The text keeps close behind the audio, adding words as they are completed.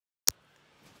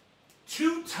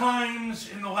2 times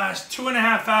in the last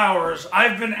 2.5 hours,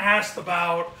 I've been asked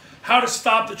about how to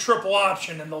stop the triple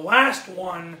option. And the last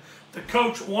one, the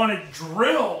coach wanted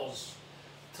drills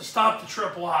to stop the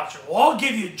triple option. Well, I'll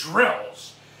give you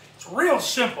drills. It's real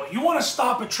simple. You want to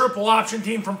stop a triple option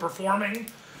team from performing?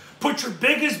 Put your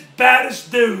biggest,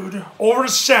 baddest dude over to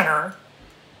center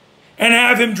and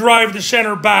have him drive the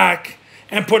center back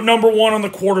and put number 1 on the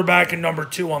quarterback and number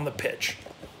 2 on the pitch.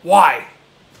 Why?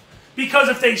 Because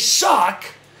if they suck,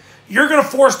 you're going to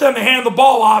force them to hand the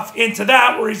ball off into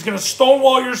that where he's going to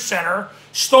stonewall your center,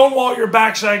 stonewall your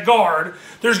backside guard.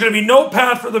 There's going to be no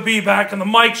path for the B-back, and the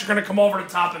Mikes are going to come over the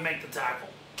top and make the tackle.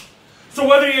 So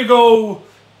whether you go,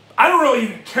 I don't really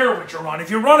even care what you run.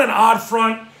 If you run an odd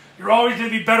front, you're always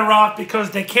going to be better off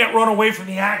because they can't run away from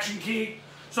the action key.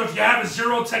 So if you have a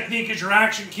zero technique as your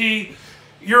action key,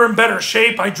 you're in better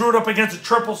shape. I drew it up against a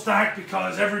triple stack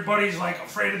because everybody's like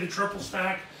afraid of the triple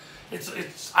stack.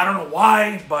 It's I don't know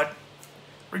why, but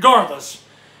regardless.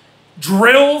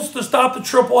 Drills to stop the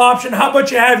triple option. How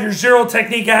about you have your zero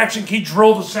technique action key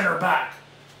drill the center back?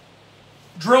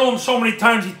 Drill him so many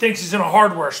times he thinks he's in a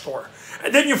hardware store.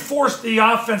 And then you force the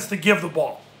offense to give the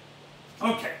ball.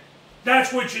 Okay,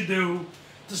 that's what you do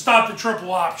to stop the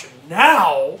triple option.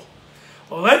 Now,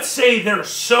 let's say they're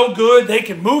so good they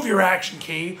can move your action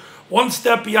key one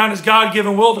step beyond his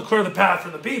God-given will to clear the path for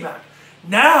the B-back.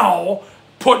 Now,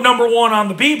 put number 1 on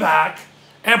the B-back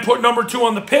and put number 2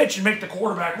 on the pitch and make the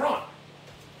quarterback run.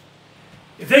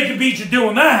 If they can beat you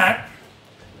doing that,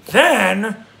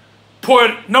 then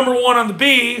put number 1 on the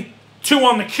B, 2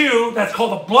 on the Q, that's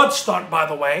called a blood stunt, by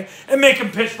the way, and make them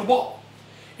pitch the ball.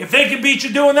 If they can beat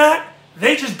you doing that,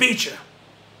 they just beat you.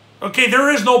 Okay,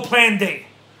 there is no plan D.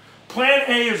 Plan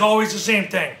A is always the same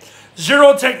thing.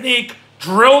 Zero technique,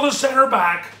 drill the center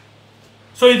back,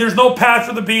 so there's no path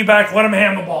for the B-back, let them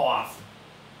hand the ball off.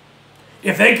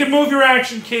 If they can move your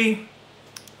action key,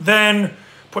 then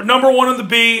put number 1 on the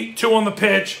B, 2 on the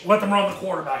pitch, let them run the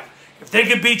quarterback. If they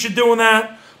can beat you doing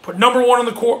that, put number 1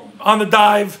 on the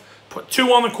dive, put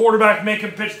 2 on the quarterback, make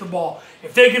him pitch the ball.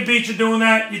 If they can beat you doing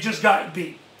that, you just got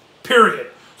beat. Period.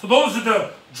 So those are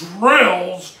the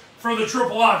drills for the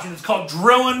triple option. It's called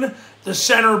drilling the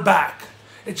center back.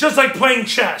 It's just like playing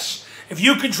chess. If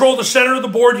you control the center of the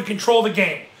board, you control the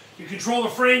game. You control the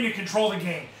frame, you control the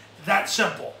game. That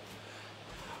simple.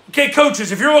 Okay,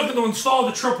 coaches, if you're looking to install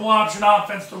the triple option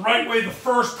offense the right way the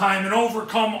first time and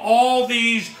overcome all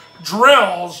these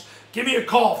drills, give me a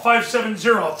call,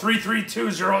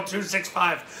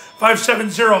 570-332-0265.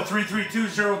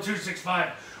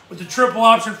 570-332-0265. With the Triple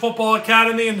Option Football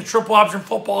Academy and the Triple Option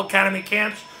Football Academy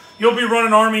camps, you'll be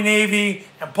running Army, Navy,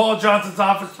 and Paul Johnson's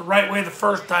office the right way the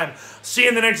first time. See you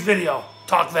in the next video.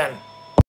 Talk then.